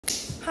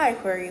Hi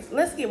Aquarius,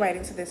 let's get right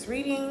into this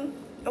reading,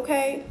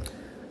 okay?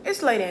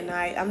 It's late at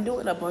night. I'm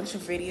doing a bunch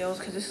of videos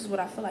because this is what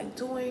I feel like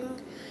doing.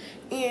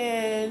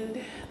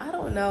 And I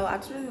don't know,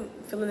 I've been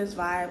feeling this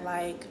vibe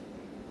like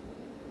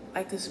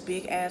this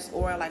big ass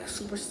aura, like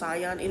super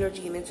scion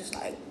energy, and it's just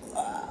like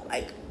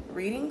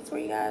readings for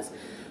you guys.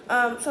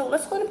 So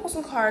let's go ahead and pull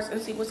some cards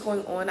and see what's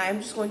going on. I'm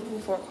just going to pull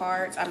 4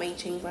 cards. I may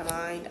change my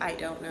mind. I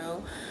don't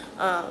know.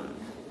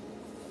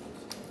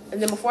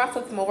 And then before I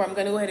flip them over, I'm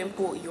going to go ahead and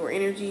pull your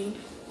energy.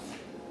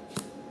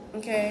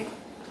 Okay.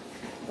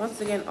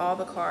 Once again, all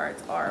the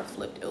cards are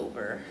flipped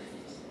over.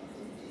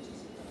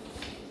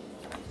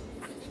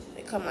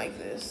 They come like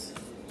this.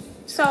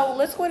 So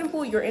let's go ahead and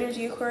pull your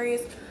energy,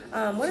 Aquarius.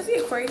 What is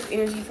the Aquarius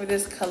energy for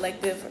this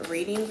collective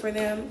reading for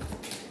them?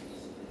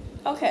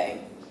 Okay.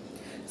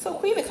 So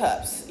Queen of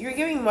Cups. You're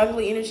giving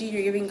motherly energy.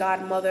 You're giving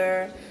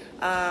godmother.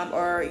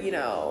 Or, you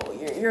know,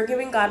 you're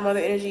giving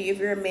godmother energy. If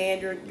you're a man,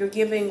 you're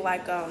giving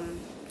like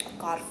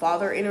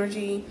godfather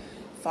energy,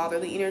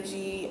 fatherly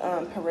energy,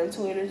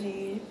 parental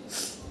energy.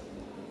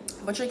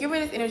 But you're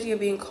giving this energy of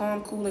being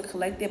calm, cool, and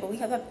collected. But we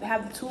have the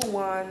 2 of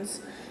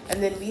Wands,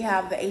 and then we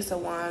have the Ace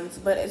of Wands.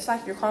 But it's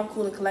like you're calm,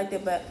 cool, and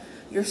collected, but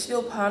you're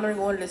still pondering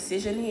on a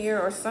decision here,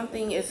 or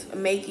something is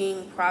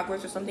making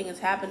progress, or something is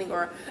happening,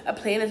 or a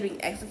plan is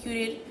being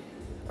executed,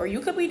 or you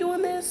could be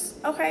doing this,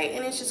 okay?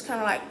 And it's just kind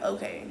of like,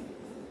 okay,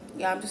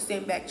 yeah, I'm just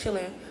staying back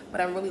chilling,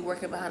 but I'm really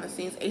working behind the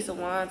scenes. Ace of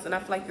Wands, and I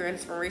feel like you're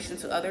inspiration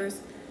to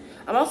others.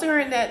 I'm also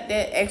hearing that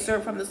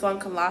excerpt from the song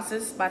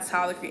Colossus by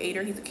Tyler, the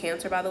Creator. He's a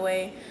Cancer, by the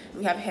way.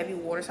 We have heavy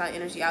water sign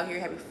energy out here,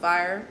 heavy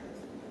fire.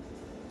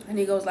 And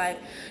he goes like,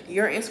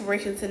 you're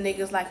inspiration to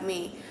niggas like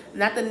me.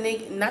 Not the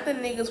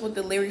niggas with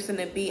the lyrics and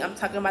the beat. I'm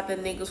talking about the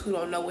niggas who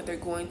don't know what they're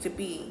going to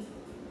be.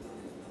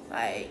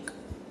 Like,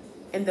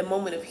 in the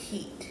moment of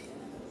heat.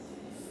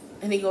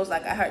 And he goes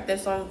like, I heard that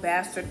song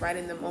Bastard right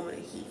in the moment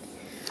of heat.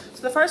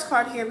 So the first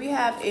card here we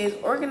have is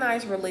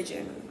Organized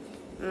Religion.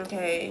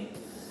 Okay.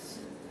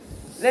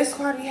 Next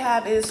card we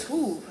have is,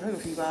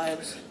 pregnancy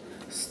vibes.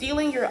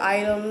 Stealing your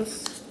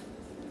items.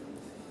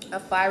 A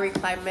fiery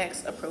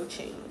climax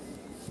approaching.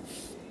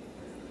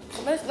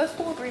 So let's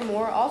pull 3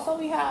 more. Also,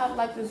 we have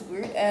like this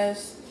weird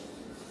ass.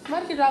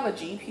 Somebody could drive a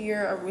Jeep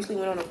here, or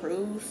recently went on a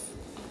cruise.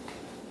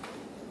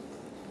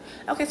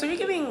 Okay, so you're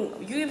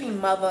giving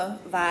mother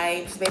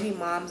vibes, baby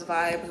mom's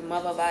vibes,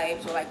 mother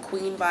vibes, or like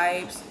queen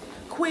vibes.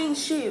 Queen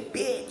shit,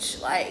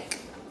 bitch. Like,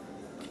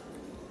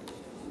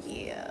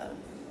 yeah.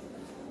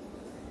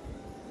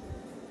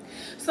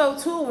 So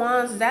 2 of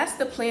Wands, that's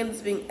the plan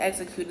that's being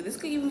executed. This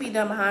could even be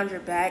done behind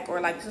your back,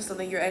 or like just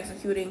something you're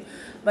executing.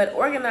 But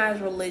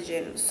organized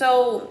religion.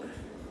 So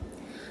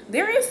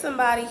there is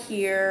somebody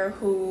here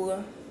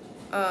who,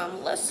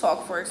 let's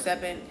talk for a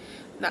second.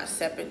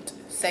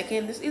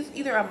 Second. This is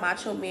either a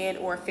macho man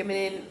or a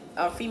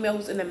female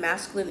who's in the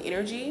masculine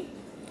energy.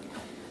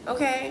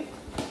 Okay.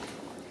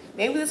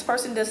 Maybe this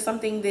person does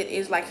something that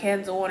is like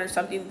hands-on, or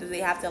something that they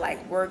have to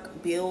like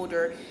work, build,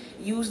 or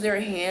use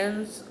their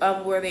hands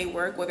where they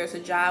work, whether it's a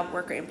job,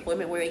 work, or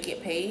employment where they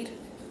get paid.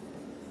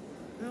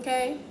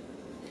 Okay.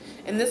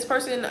 And this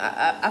person,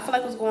 I feel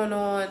like what's going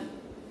on.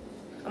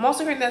 I'm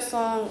also hearing that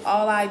song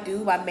All I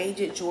Do by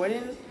Major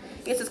Jordan.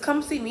 It says,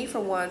 come see me for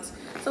once.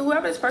 So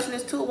whoever this person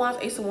is, 2 of Wands,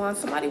 Ace of Wands,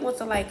 somebody wants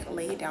to like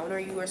lay it down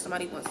on you, or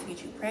somebody wants to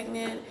get you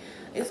pregnant.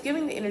 It's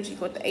giving the energy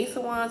for the Ace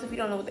of Wands. If you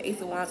don't know what the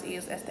Ace of Wands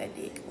is, that's that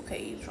dick.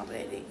 Okay, you're dropping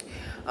that dick.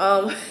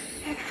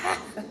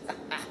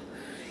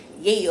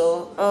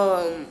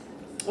 Yeah.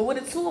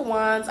 With the 2 of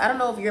Wands, I don't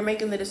know if you're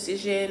making the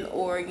decision,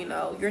 or you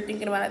know, you're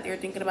thinking about it, they're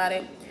thinking about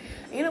it.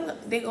 You know,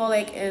 they go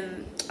like,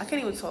 and I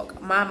can't even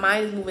talk. My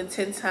mind is moving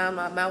 10 times.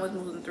 My mouth is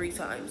moving 3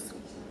 times.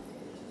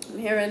 I'm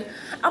hearing,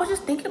 I was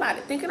just thinking about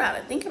it.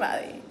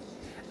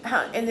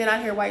 And then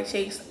I hear White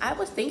Chicks, I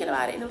was thinking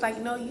about it, and it was like,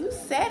 no, you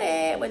said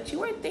it, but you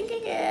were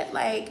thinking it.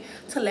 Like,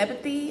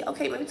 telepathy.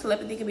 Okay, maybe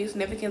telepathy can be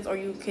significant, or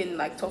you can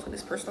like talk to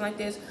this person like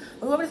this.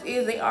 But whoever this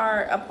is, they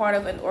are a part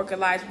of an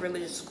organized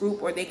religious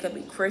group, or they could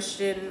be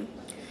Christian.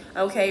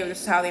 Okay, or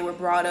this is how they were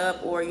brought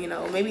up, or you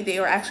know, maybe they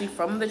are actually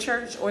from the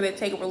church, or they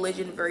take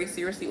religion very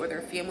seriously, or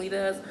their family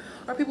does,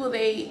 or people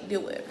they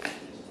deal with.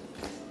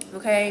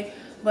 Okay.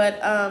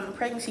 But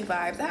pregnancy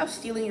vibes, I have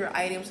stealing your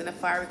items and a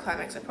fiery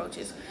climax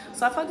approaches.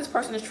 So I feel like this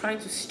person is trying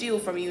to steal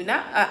from you.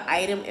 Not an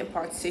item in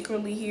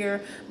particularly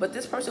here, but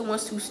this person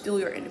wants to steal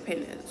your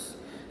independence.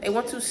 They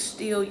want to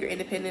steal your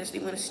independence. They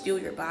want to steal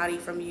your body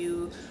from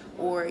you,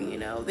 or you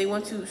know, they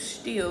want to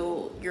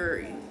steal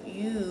your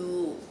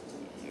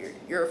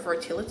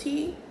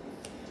fertility.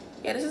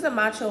 Yeah, this is a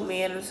macho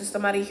man. This is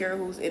somebody here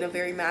who's in a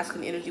very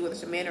masculine energy, whether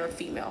it's a man or a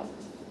female.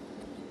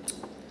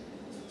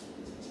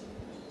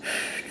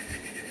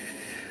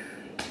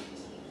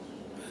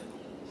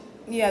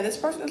 Yeah, this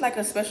person is like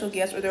a special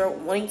guest, or they're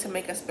wanting to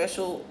make a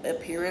special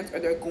appearance, or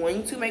they're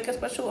going to make a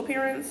special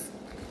appearance.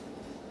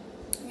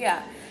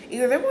 Yeah,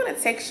 either they're going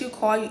to text you,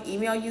 call you,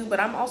 email you,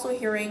 but I'm also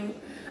hearing,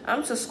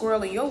 I'm just a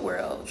squirrel in your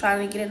world,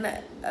 trying to get in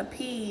a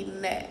pea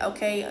net,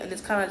 okay? And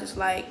it's kind of just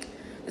like,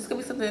 This could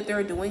be something that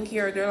they're doing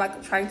here. They're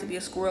like trying to be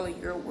a squirrel in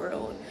your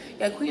world.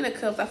 Yeah, Queen of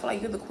Cups, I feel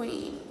like you're the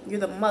queen. You're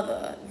the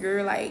mother.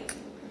 You're like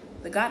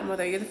the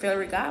godmother. You're the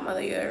fairy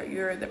godmother.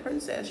 You're the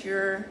princess.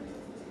 You're,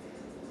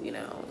 you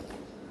know,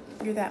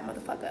 you're that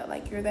motherfucker.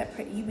 Like, you're that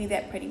pretty. You be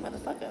that pretty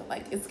motherfucker.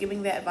 Like, it's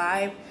giving that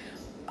vibe.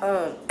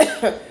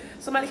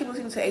 Somebody keep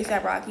listening to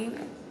A$AP Rocky.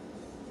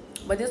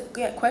 But this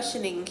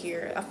questioning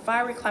here, a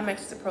fiery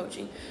climax is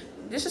approaching.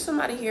 This is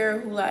somebody here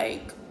who,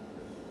 like,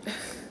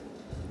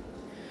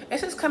 it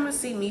says come and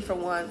see me for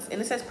once,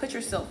 and it says put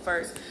yourself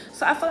first.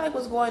 So I feel like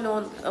what's going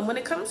on when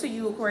it comes to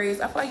you, Aquarius,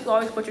 I feel like you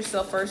always put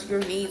yourself first, your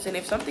needs, and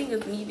if something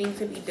is needing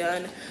to be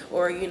done,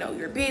 or you know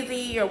you're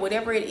busy or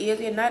whatever it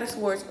is, at Knight of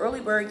Swords,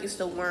 early bird gets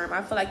the worm.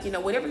 I feel like, you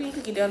know, whatever needs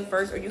to get done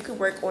first, or you could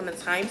work on a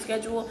time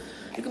schedule.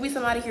 You could be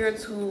somebody here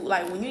to,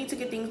 like, when you need to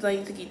get things done, you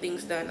need to get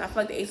things done. I feel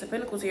like the Ace of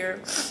Pentacles here,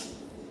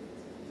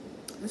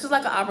 this is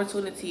like an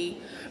opportunity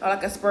or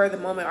like a spur of the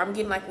moment. Or I'm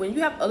getting like when you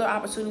have other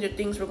opportunities or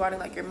things regarding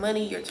like your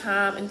money, your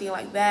time, and things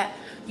like that,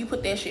 you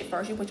put that shit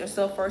first. You put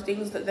yourself first.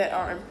 Things that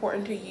are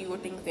important to you or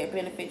things that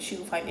benefit you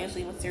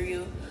financially,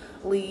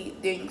 materially,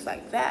 things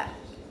like that.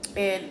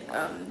 And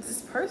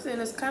this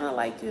person is kind of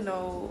like, you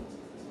know,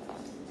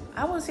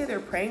 I wouldn't say they're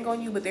preying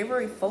on you, but they're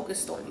very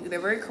focused on you. They're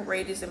very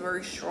courageous and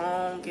very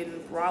strong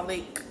and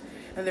brolic.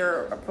 And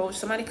their approach,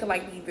 somebody could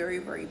like be very,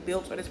 very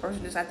built, or this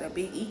person just has a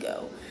big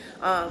ego.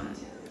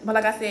 But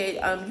like I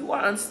said, you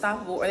are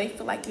unstoppable, or they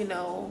feel like, you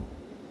know,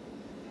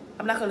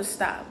 I'm not going to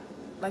stop.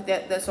 Like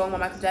that song by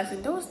Michael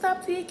Jackson, don't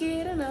stop till you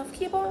get enough,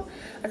 keep on.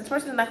 Like, this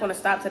person is not going to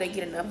stop till they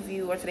get enough of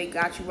you or till they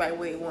got you right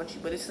where they want you.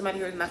 But it's somebody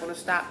who is not going to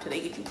stop till they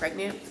get you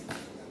pregnant.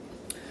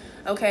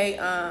 Okay,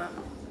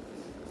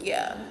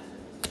 yeah.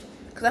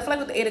 Because I feel like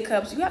with the Eight of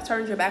Cups, you have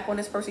turned your back on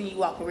this person, you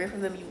walk away from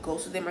them, you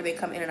ghosted them, or they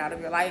come in and out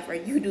of your life, or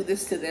you do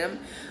this to them.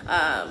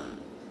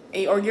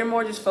 Or you're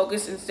more just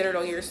focused and centered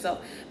on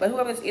yourself. But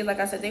whoever this is,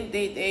 like I said,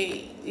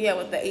 yeah,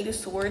 with the Eight of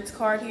Swords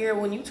card here,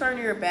 when you turn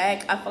your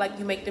back, I feel like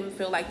you make them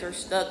feel like they're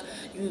stuck.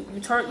 You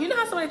know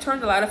how somebody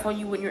turns the light off on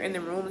you when you're in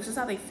the room? This is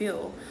how they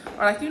feel.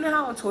 Or like, you know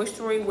how in Toy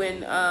Story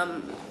when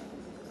I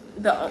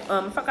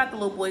forgot the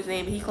little boy's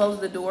name, but he closes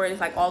the door and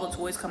it's like all the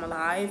toys come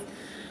alive.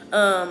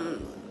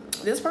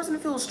 This person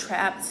feels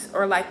trapped,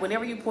 or like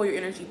whenever you pull your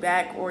energy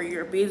back, or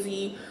you're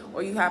busy,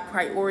 or you have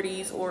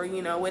priorities, or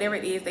you know, whatever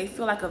it is, they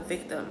feel like a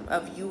victim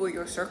of you or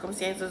your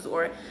circumstances.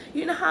 Or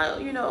you know how,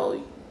 you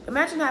know,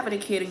 imagine having a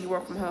kid and you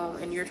work from home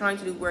and you're trying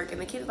to do work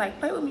and the kid is like,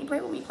 play with me,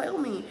 play with me, play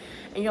with me,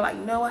 and you're like,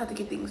 no, I have to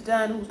get things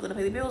done, who's gonna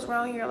pay the bills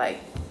around here?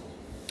 Like,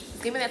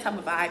 give me that type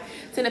of vibe.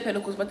 Ten of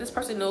Pentacles. But this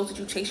person knows that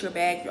you chase your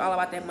bag. You're all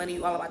about that money.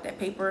 You're all about that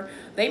paper.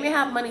 They may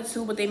have money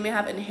too, but they may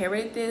have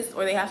inherited this,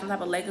 or they have some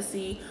type of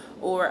legacy,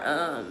 or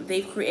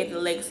they've created a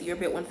legacy or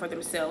built one for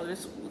themselves.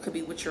 This could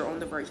be what you're on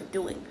the verge of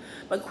doing.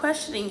 But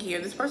questioning here,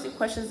 this person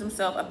questions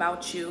himself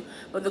about you.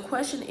 But the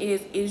question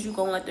is you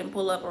gonna let them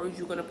pull up, or is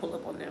you gonna pull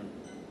up on them?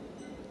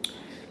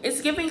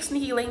 It's giving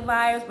sneaky link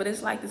vibes, but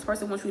it's like this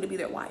person wants you to be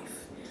their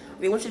wife.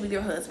 They want you to be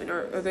their husband,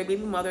 or their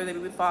baby mother, their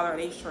baby father,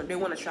 or they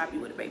want to trap you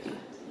with a baby.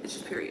 It's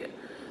just period.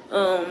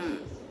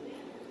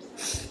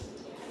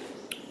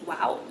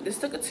 Wow, this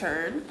took a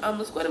turn.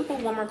 Let's go ahead and pull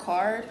one more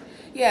card.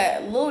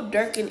 Yeah, Lil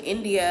Durk in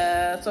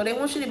India. So they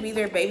want you to be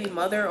their baby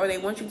mother, or they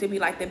want you to be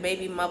like the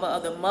baby mother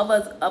of the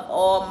mothers of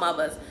all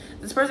mothers.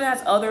 This person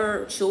has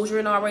other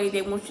children already.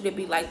 They want you to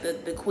be like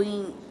the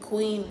queen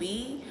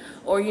bee.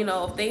 Or, you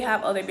know, if they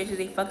have other bitches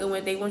they fucking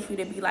with, they want you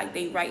to be like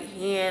they right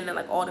hand, and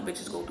like all the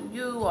bitches go through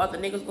you, all the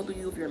niggas go through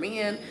you if you're a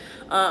man.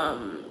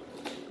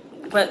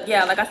 But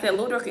yeah, like I said,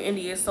 Lil Durk in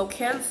India. So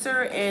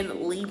Cancer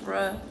and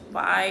Libra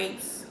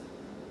vibes.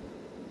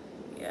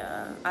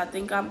 Yeah, I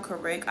think I'm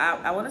correct.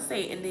 I want to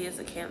say India is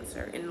a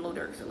Cancer and Lil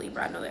Durk's a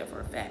Libra. I know that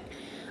for a fact.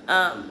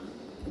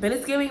 But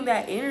it's giving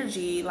that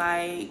energy.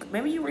 Like,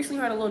 maybe you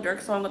recently heard a Lil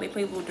Durk song, or they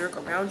play Lil Durk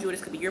around you.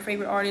 This could be your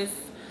favorite artist.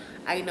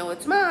 I know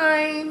it's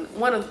mine.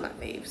 One of my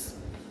faves.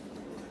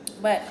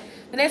 But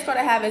the next card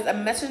I have is a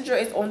messenger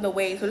is on the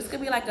way. So this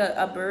could be like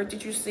a bird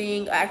that you're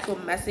seeing, an actual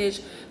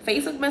message,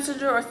 Facebook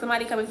Messenger, or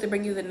somebody coming to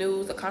bring you the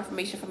news, a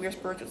confirmation from your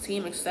spiritual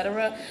team,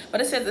 etc.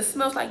 But it says it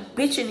smells like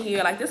bitch in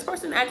here. Like, this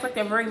person acts like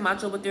they're very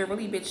macho, but they're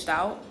really bitched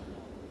out,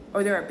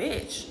 or they're a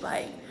bitch.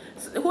 Like,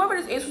 whoever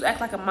this is who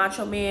acts like a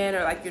macho man,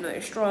 or like, you know,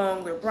 they're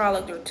strong, they're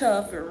brolic, they're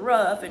tough, they're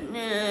rough,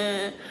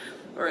 and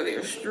or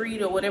they're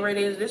street, or whatever it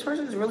is. This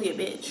person is really a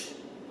bitch.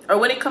 Or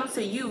when it comes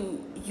to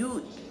you,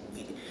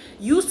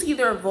 you see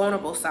their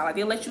vulnerable side. Like,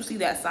 they let you see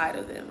that side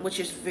of them, which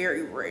is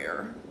very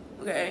rare.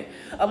 Okay.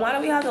 Why do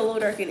we have the Lil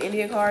Durk in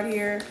India card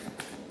here?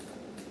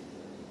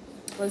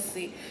 Let's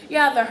see.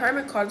 Yeah, the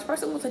Hermit card. This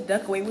person wants to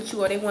duck away with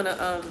you, or they want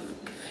to,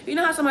 you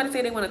know how somebody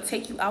say they want to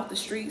take you out the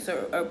streets,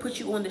 or put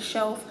you on the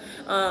shelf,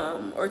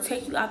 or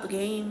take you out the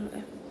game.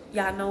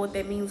 Y'all know what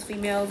that means,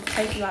 females.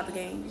 Take you out the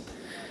game.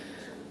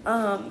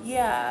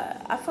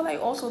 Yeah, I feel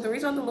like also the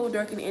reason the Lil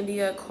Durk in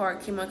India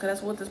card came out, because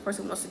that's what this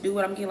person wants to do.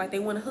 What I'm getting, like, they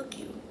want to hook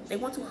you. They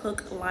want to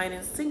hook, line,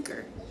 and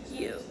sinker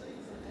you.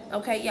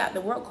 Okay, yeah,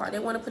 the World card. They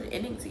want to put an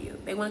ending to you.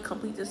 They want to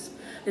complete this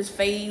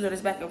phase, or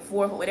this back and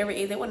forth, or whatever it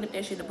is. They want to nip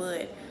that shit in the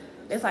bud.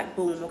 it's like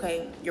boom,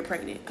 okay, you're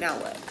pregnant. Now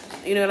what?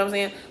 You know what I'm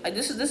saying? Like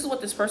this is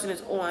what this person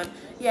is on.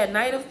 Yeah,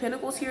 Knight of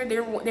Pentacles here.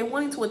 They're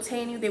wanting to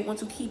attain you. They want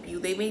to keep you.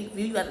 They may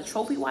view you as a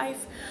trophy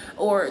wife,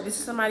 or this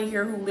is somebody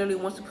here who literally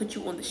wants to put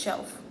you on the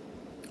shelf,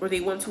 or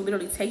they want to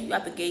literally take you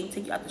out the game,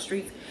 take you out the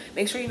streets.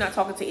 Make sure you're not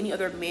talking to any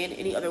other men,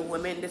 any other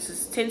women. This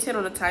is 10-10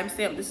 on the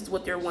timestamp. This is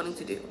what they're wanting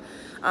to do.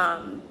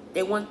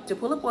 They want to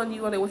pull up on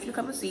you, or they want you to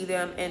come and see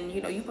them, and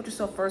you know, you put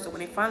yourself first. And when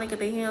they finally get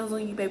their hands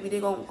on you, baby,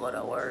 they're gonna go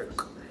to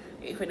work.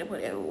 You're gonna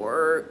put in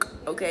work,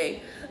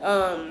 okay?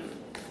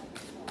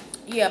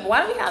 Yeah, but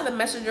why do we have the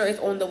messenger is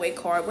on the way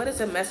card? What is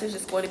the message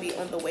that's going to be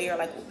on the way, or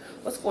like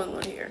what's going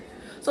on here?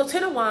 So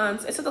 10 of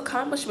Wands, it's an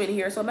accomplishment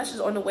here. So a message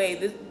is on the way.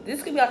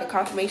 This could be like a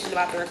confirmation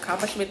about their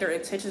accomplishment, their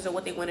intentions, or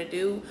what they want to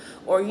do.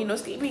 Or, you know,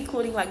 it's could be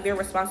including like their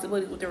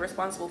responsibilities, what they're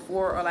responsible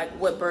for, or like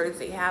what burdens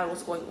they have,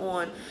 what's going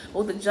on. But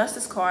with the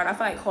Justice card, I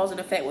feel like cause and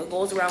effect, what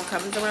goes around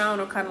comes around,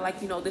 or kind of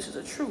like, you know, this is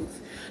a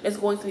truth that's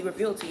going to be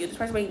revealed to you. This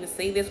person may even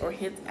say this or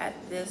hint at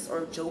this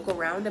or joke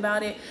around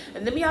about it.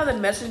 And then we have the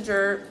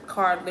Messenger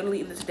card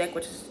literally in this deck,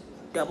 which is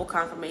double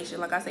confirmation.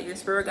 Like I said, your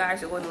spirit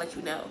guides are going to let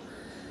you know.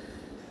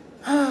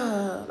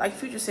 Like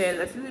Future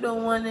said, if you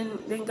don't want,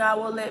 then God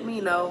will let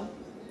me know.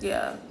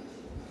 Yeah.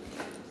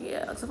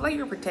 So I feel like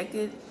you're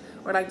protected,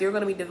 or like there are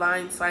going to be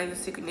divine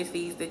signs and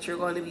synchronicities that you're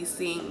going to be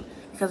seeing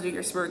because of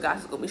your spirit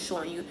guides is going to be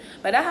showing you.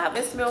 But I have,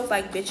 it smells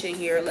like bitching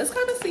here. Let's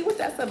kind of see what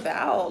that's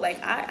about.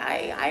 Like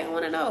I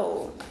want to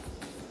know.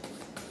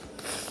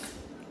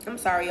 I'm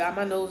sorry, y'all.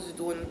 My nose is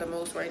doing the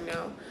most right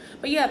now.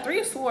 But yeah,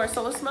 3 of Swords.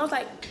 So it smells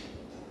like,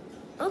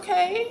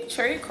 okay,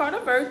 Chariot card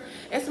of Earth.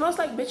 It smells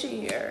like bitching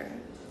here.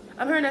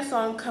 I'm hearing that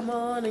song, come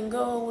on and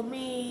go with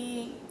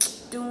me,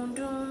 doom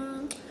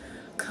doom,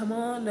 come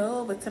on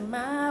over to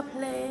my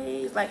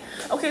place. Like,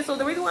 okay, so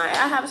the reason why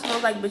I have it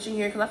smells like bitching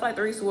here, because I feel like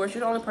 3 Swords,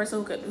 you're the only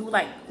person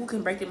who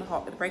can break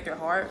their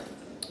heart.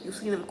 You've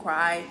seen them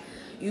cry.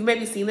 You've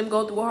maybe seen them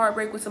go through a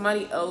heartbreak with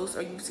somebody else,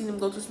 or you've seen them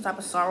go through some type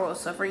of sorrow or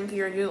suffering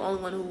here, and you're the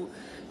only one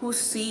who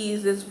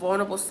sees this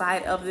vulnerable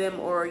side of them,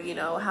 or, you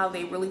know, how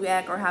they really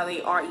act or how they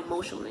are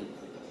emotionally.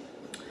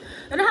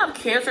 And I have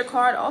Cancer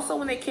card. Also,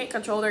 when they can't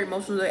control their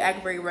emotions, they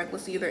act very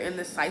recklessly, either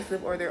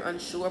indecisive or they're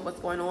unsure of what's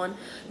going on.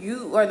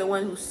 You are the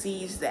one who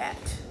sees that.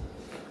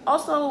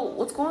 Also,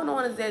 what's going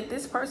on is that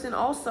this person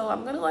also,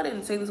 I'm going to go ahead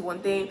and say this one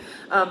thing.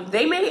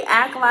 They may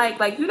act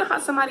like, you know how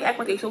somebody act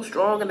like they're so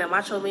strong and they're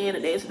macho man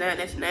and this and that and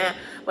this and that.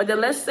 But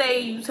then let's say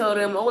you tell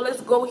them, oh,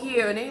 let's go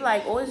here. And they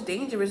like, oh, it's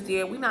dangerous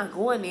there. We're not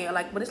going there.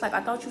 Like, but it's like,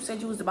 I thought you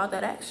said you was about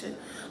that action.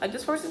 Like,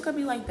 this person could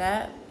be like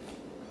that.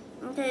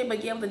 Okay,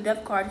 but yeah, the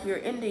Death card here,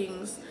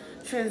 endings,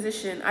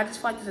 transition. I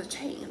just feel like there's a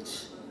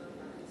change.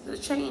 There's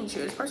a change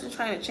here. This person's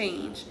trying to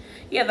change.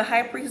 Yeah, the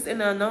High Priest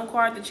and the Unknown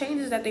card. The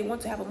change is that they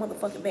want to have a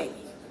motherfucking baby.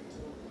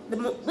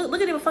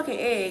 Look at them fucking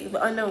egg,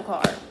 the Unknown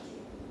card.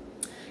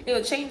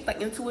 It'll change,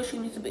 like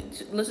intuition needs to be,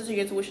 listen to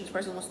your intuition. This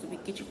person wants to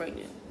get you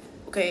pregnant.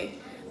 Okay?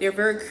 They're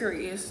very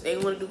curious. They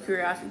want to do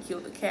curiosity kill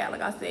the cat.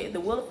 Like I said,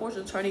 the Wheel of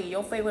Fortune turning in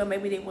your favor.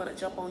 Maybe they want to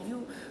jump on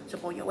you,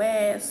 jump on your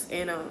ass.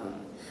 And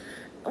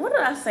what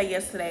did I say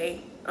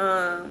yesterday?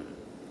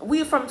 We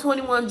were from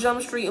 21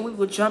 Jump Street and we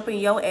were jumping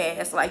your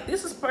ass. Like,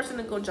 this is person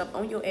to go jump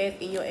on your ass,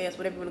 in your ass,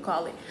 whatever you want to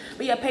call it.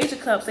 But yeah, Page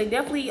of Cups. They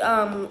definitely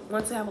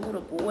want to have a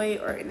little boy,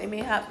 or they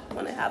may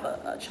want to have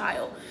a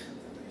child.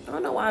 I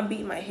don't know why I'm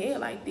beating my head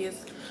like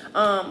this.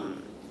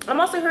 I'm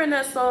also hearing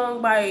that song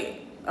by,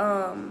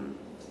 I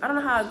don't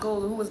know how it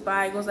goes, who was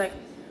by. It goes like,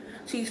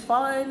 she's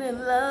falling in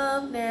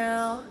love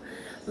now,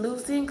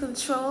 losing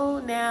control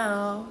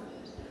now.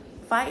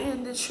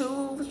 Fighting the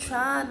truth,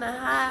 trying to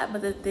hide,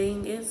 but the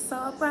thing is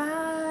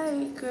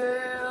alright,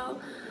 girl.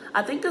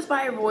 I think it's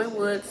by Roy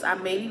Woods. I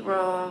may be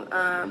wrong.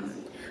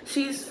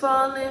 She's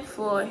falling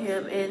for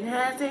him and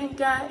hasn't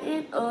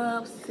gotten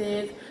up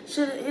since.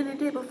 Should've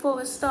ended it before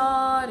it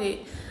started.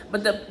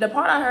 But the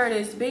part I heard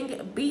is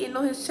beating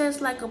on his chest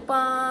like a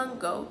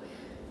bongo.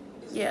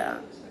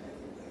 Yeah.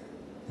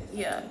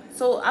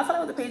 So I feel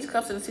like with the Page of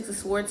Cups and the Six of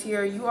Swords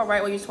here, you are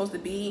right where you're supposed to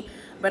be.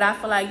 But I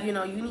feel like, you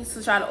know, you need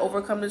to try to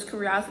overcome this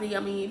curiosity. I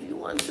mean, if you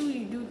want to,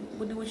 you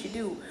will do what you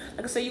do.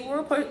 Like I said, you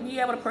will be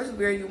able to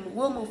persevere. You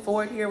will move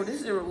forward here. But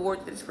this is a reward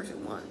that this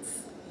person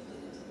wants.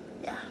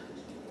 Yeah.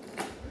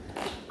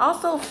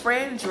 Also,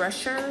 Fran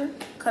Drescher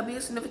could be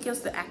a significance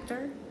to the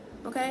actor.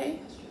 Okay?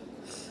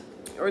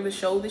 Or the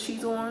show that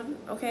she's on.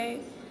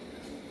 Okay?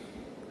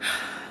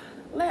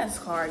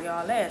 Last card,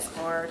 y'all. Last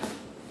card.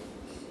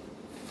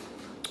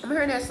 I'm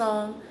hearing that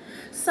song.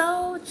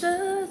 So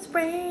just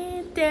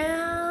rain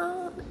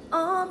down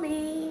on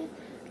me.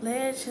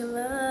 Let your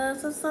love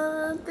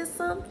some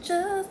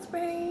just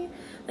rain.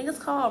 I think it's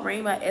called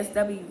Rain by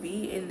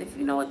SWV. And if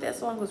you know what that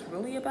song was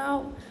really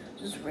about,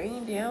 just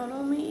rain down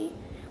on me.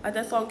 Like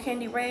that song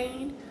Candy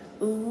Rain.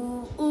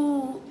 Ooh,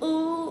 ooh,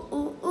 ooh,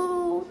 ooh,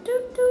 ooh.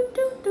 Do, do,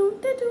 do, do,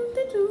 do, do,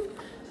 do, do.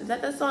 Is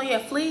that song? Yeah,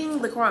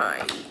 Fleeing the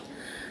Crime.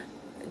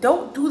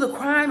 Don't do the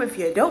crime if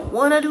you don't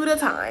want to do the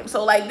time.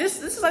 So like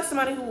this is like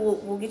somebody who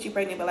will get you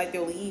pregnant, but like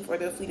they'll leave or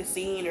they'll flee the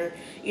scene, or,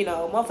 you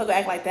know, motherfucker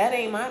act like that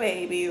ain't my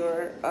baby,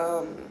 or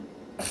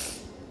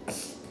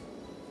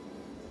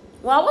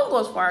Well, I wouldn't go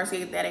as far as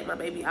saying that ain't my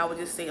baby. I would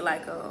just say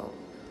like,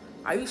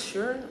 are you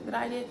sure that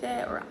I did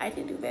that, or I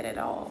didn't do that at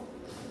all?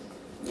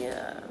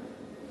 Yeah.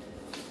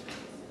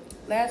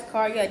 Last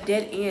card, yeah,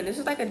 dead end. This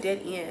is like a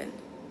dead end.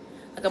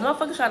 Like a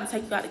motherfucker trying to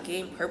take you out of the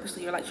game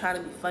purposely, or like trying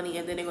to be funny,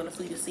 and then they're gonna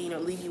flee the scene or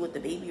leave you with the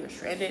baby or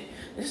stranded.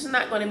 This is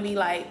not gonna be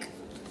like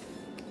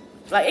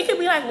it could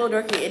be like Lil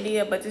Durk in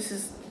India, but this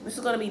is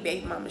gonna be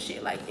baby mama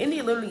shit. Like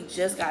India literally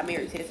just got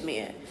married to this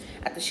man.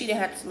 After she didn't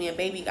have this man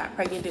baby, got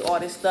pregnant, did all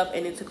this stuff,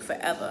 and it took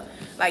forever.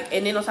 Like,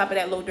 and then on top of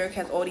that, Lil Durk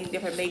has all these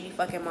different baby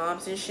fucking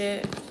moms and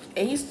shit,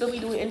 and he still be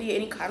doing India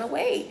any kind of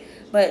way.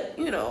 But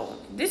you know,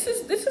 this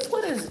is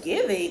what it's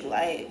giving.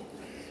 Like,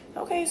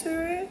 okay,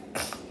 spirit.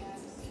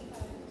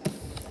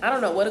 I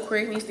don't know what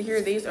Aquarius needs to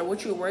hear this or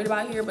what you're worried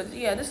about here, but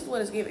yeah, this is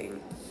what it's giving.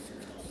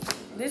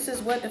 This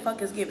is what the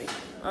fuck is giving.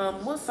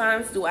 What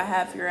signs do I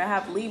have here? I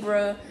have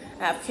Libra,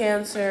 I have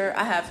Cancer,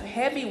 I have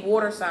heavy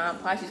water sign,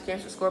 Pisces,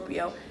 Cancer,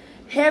 Scorpio.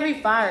 Heavy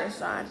fire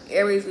sign,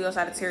 Aries, Leo,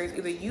 Sagittarius.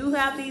 Either you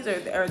have these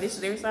or this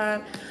is their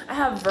sign. I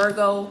have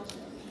Virgo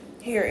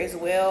here as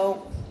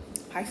well.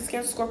 Pisces,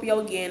 Cancer, Scorpio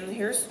again.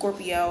 Here's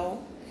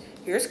Scorpio.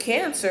 Here's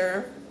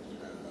Cancer.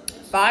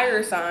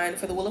 Fire sign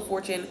for the Wheel of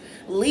Fortune.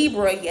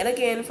 Libra yet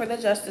again for the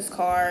Justice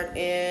card.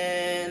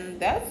 And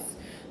that's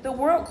the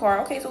World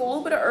card. Okay, so a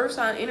little bit of Earth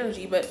sign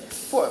energy, but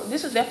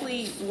this is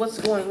definitely what's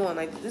going on.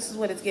 Like, this is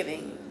what it's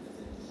giving.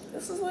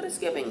 This is what it's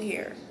giving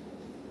here.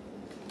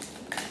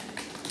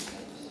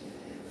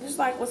 Just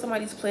like what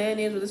somebody's plan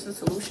is, or this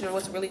is a solution, or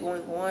what's really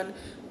going on.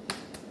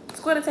 Let's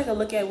go ahead and take a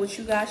look at what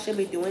you guys should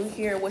be doing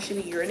here. What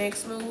should be your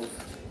next move?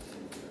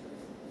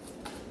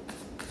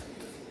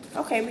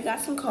 Okay, we got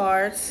some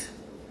cards.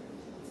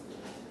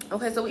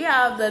 Okay, so we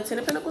have the Ten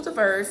of Pentacles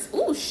reverse.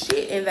 Ooh,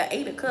 shit, and the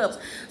Eight of Cups.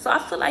 So I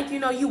feel like, you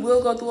know, you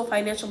will go through a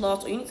financial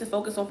loss, or you need to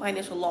focus on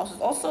financial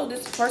losses. Also,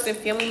 this person,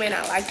 family may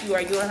not like you,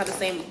 or you don't have the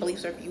same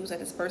beliefs or views as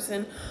this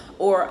person.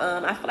 Or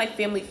I feel like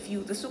family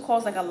feud. This will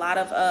cause like a lot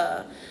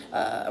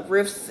of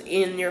rifts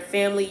in your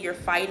family, your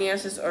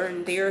finances, or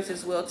in theirs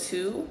as well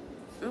too.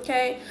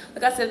 Okay,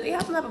 like I said, if they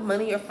have some type of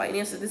money or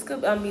finances, this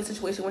could be a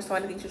situation where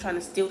somebody thinks you're trying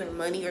to steal their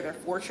money or their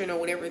fortune or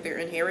whatever they're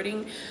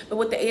inheriting. But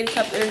with the Eight of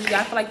Cups energy,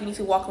 I feel like you need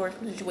to walk away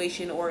from the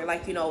situation, or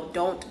like, you know,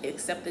 don't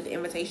accept the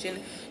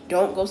invitation.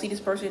 Don't go see this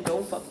person.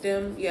 Don't fuck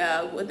them.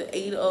 Yeah, with the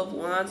Eight of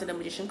Wands and the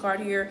Magician card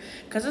here,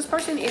 because this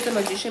person is a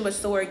magician, but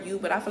so are you.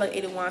 But I feel like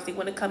Eight of Wands, they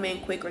want to come in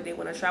quick, or they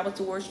want to travel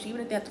towards you,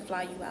 even if they have to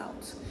fly you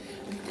out.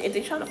 If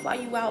they're trying to fly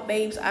you out,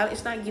 babes,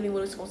 it's not giving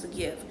what it's supposed to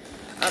give.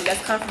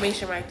 That's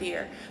confirmation right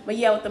there. But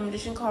yeah, with the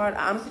Magician card,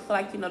 I honestly feel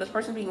like, you know, this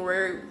person being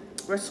very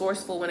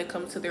resourceful when it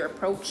comes to their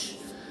approach,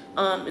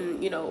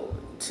 and, you know,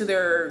 to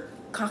their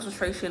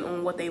concentration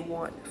on what they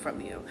want from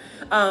you.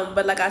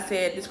 But like I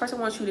said, this person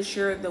wants you to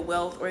share the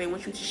wealth, or they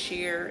want you to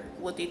share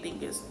what they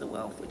think is the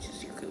wealth, which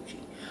is your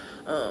coochie.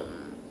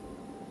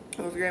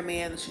 Or if you're a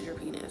man, this is your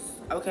penis.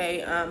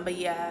 Okay, but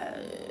yeah,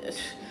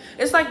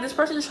 it's like this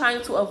person is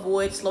trying to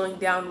avoid slowing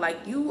down. Like,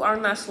 you are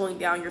not slowing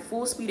down. You're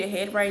full speed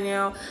ahead right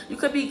now. You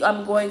could be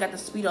going at the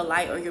speed of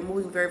light, or you're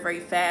moving very, very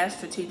fast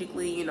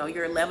strategically. You know,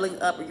 you're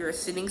leveling up, or you're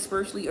ascending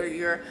spiritually, or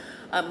you're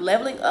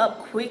leveling up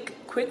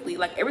quickly.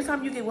 Like, every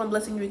time you get one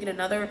blessing, you get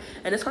another.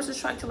 And this person's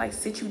trying to like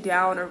sit you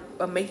down,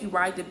 or make you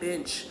ride the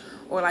bench,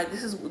 or like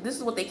this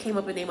is what they came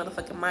up in their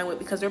motherfucking mind with,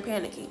 because they're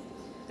panicking.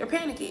 They're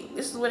panicking.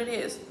 This is what it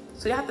is.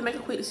 So you have to make a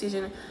quick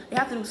decision. You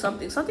have to do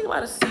something. Something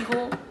about a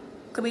seagull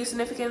could be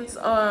significance.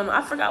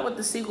 I forgot what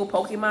the seagull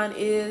Pokemon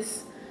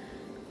is.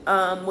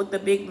 With the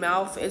big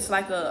mouth. It's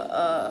like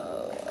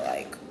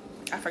I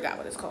forgot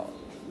what it's called.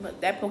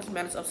 But that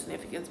Pokemon is of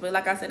significance. But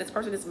like I said, this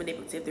person is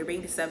manipulative. They're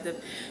being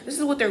deceptive. This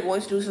is what they're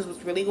going to do. This is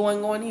what's really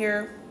going on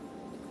here.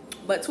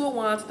 But Two of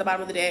Wands at the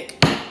bottom of the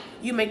deck.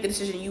 You make the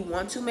decision you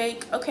want to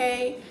make.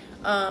 Okay.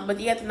 But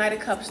yeah, the Knight of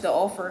Cups, the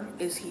offer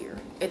is here.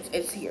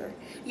 It's here.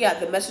 Yeah,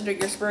 the messenger,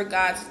 your spirit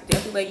guides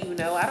definitely let you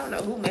know. I don't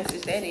know who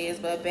message that is,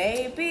 but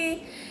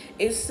baby,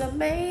 it's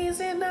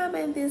amazing I'm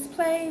in this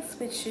place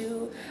with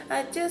you.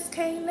 I just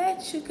can't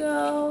let you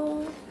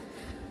go.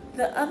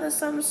 The other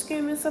summer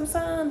screaming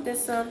something, you're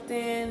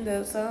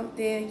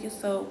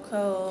so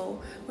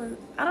cold.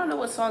 I don't know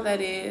what song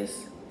that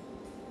is.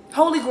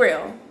 Holy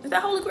Grail. Is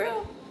that Holy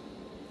Grail?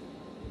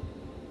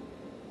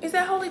 Is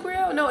that Holy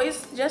Grail? No,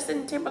 it's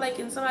Justin Timberlake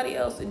and somebody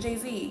else, and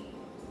Jay-Z.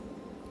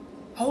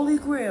 Holy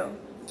Grail.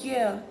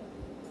 Yeah.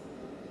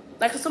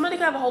 Like, somebody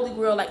can have a Holy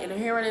Grail, like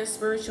inheritance,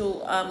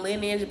 spiritual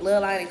lineage,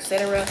 bloodline,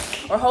 etc.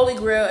 Or Holy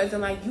Grail as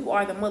in, like, you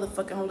are the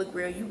motherfucking Holy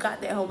Grail. You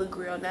got that Holy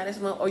Grail. Now this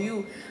or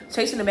you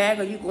chasing the bag,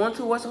 or you going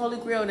towards the Holy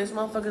Grail, and this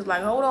motherfucker's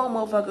like, hold on,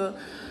 motherfucker.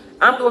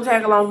 I'm going to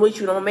tag along with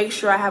you, and I'm going to make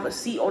sure I have a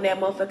seat on that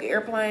motherfucking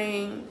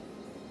airplane.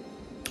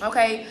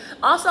 Okay,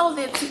 also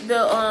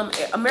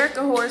the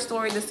American Horror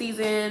Story, the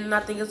season, I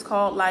think it's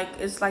called, like,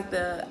 it's like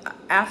the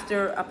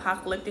after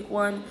apocalyptic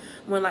one,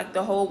 when like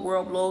the whole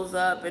world blows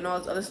up and all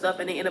this other stuff,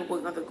 and they end up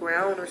going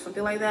underground or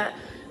something like that.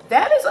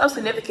 That is of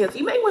significance.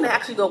 You may want to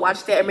actually go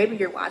watch that, or maybe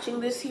you're watching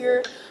this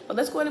here. But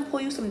let's go ahead and pull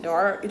you some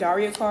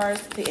Daria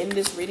cards to end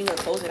this reading or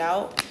close it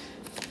out.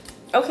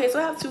 Okay, so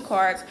I have 2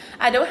 cards.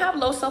 I don't have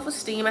low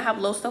self-esteem. I have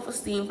low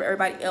self-esteem for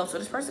everybody else. So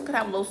this person could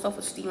have low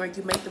self-esteem or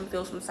you make them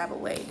feel some type of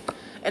way.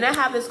 And I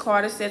have this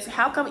card that says,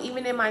 how come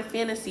even in my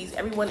fantasies,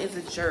 everyone is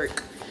a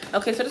jerk?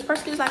 Okay, so this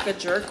person is like a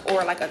jerk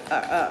or like a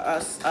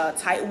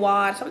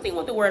tightwad, something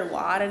with the word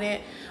wad in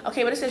it.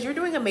 Okay, but it says, you're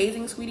doing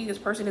amazing, sweetie. This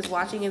person is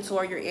watching, and so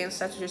are your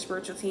ancestors, your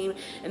spiritual team.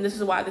 And this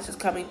is why this is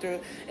coming through.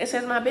 It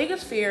says, my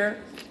biggest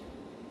fear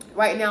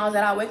right now is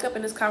that I wake up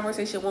and this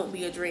conversation won't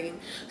be a dream.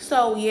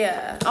 So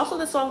yeah. Also,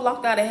 the song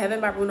Locked Out of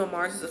Heaven by Bruno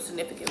Mars is of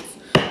significance.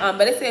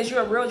 But it says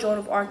you're a real Joan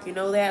of Arc, you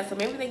know that. So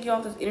maybe they give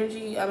off this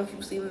energy. If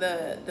you've seen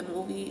the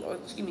movie, or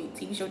excuse me,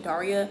 TV show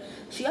Daria,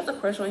 she has a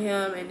crush on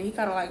him and he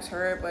kind of likes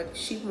her, but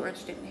she's more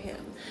interested in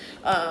him.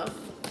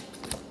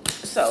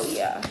 So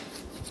yeah.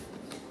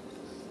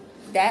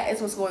 That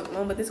is what's going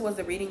on. But this was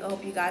the reading. I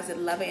hope you guys did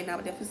love it, and I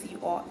will definitely see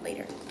you all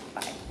later.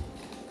 Bye.